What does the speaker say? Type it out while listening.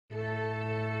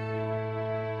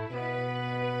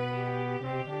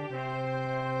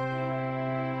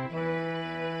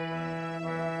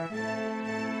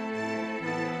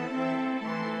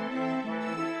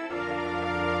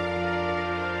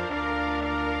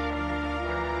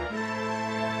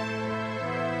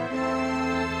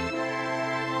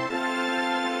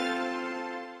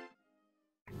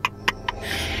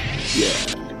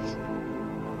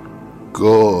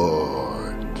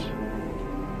Good.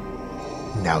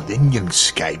 Now then, young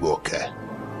Skywalker.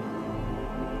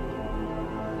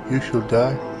 You shall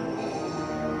die.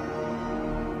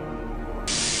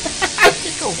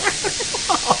 Tickles!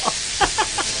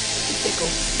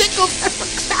 Tickles!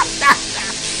 Stop!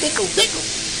 Tickles!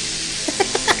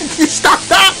 Stop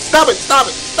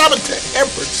it!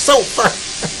 Emperor Sulfur!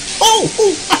 Oh!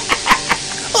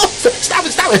 Stop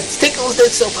it! It's Tickles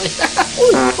did Sulfur!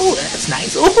 Oh, that's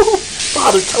nice! Oh,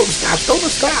 Father told us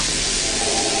stop!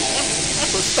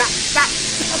 Emperor, stop it!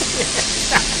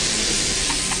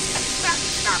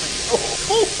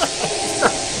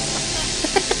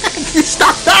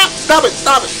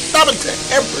 Stop it!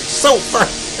 Emperor Sulfur!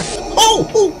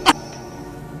 Oh!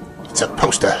 It's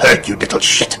supposed to hurt, you little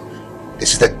shit.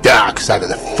 This is the dark side of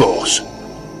the Force.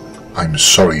 I'm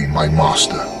sorry, my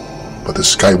master, but the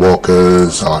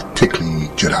Skywalkers are tickly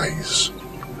Jedis.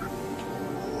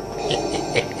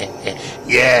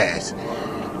 Yes.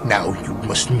 Now you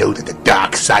must know that the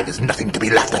dark side is nothing to be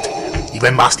laughed at.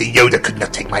 Even Master Yoda could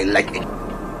not take my lightning.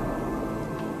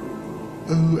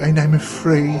 Oh, and I'm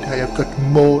afraid I have got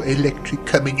more electric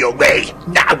coming your way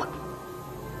now.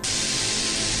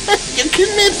 You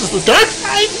kidding me? This is the dark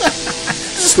side?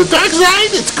 This is the dark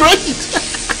side? It's great!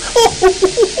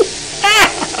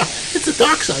 It's the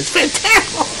dark side. It's fantastic!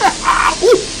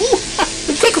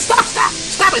 Tickle, stop it!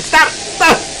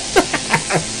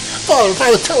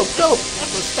 Father, tell him. Stop.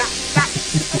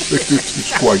 It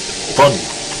is quite funny.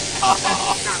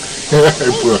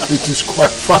 Emperor, it is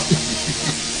quite funny.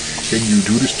 Can you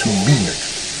do this to me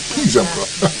next? Please, Emperor.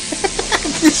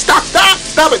 Stop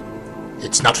it!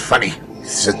 It's not funny.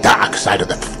 This is the dark side of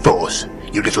the Force,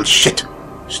 you little shit.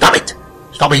 Stop it!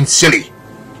 Stop being silly.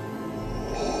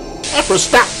 Emperor,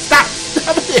 stop it!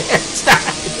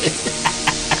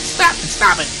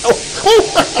 Stop it! Oh,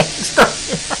 stop it!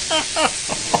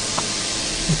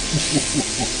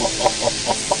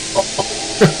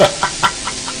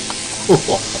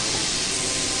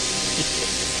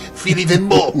 Feel even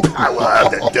more power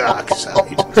of the dark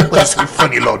side. What's so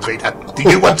funny, Lord Vader? Do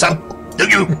you want some? Do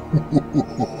you?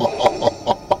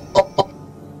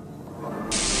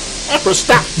 Emperor,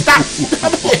 stop it!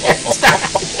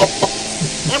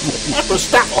 Emperor,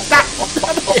 stop it!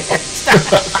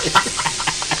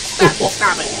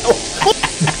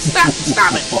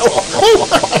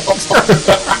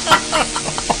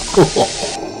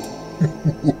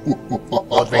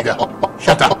 Lord Vader,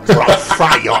 shut up or I'll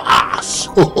fry your ass.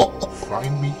 Fry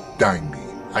me, dine me.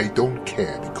 I don't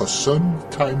care, because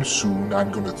sometime soon I'm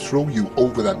gonna throw you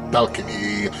over that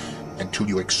balcony until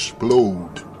you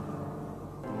explode.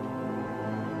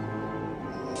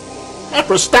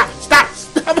 Emperor, stop it!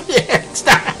 Stop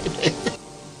it!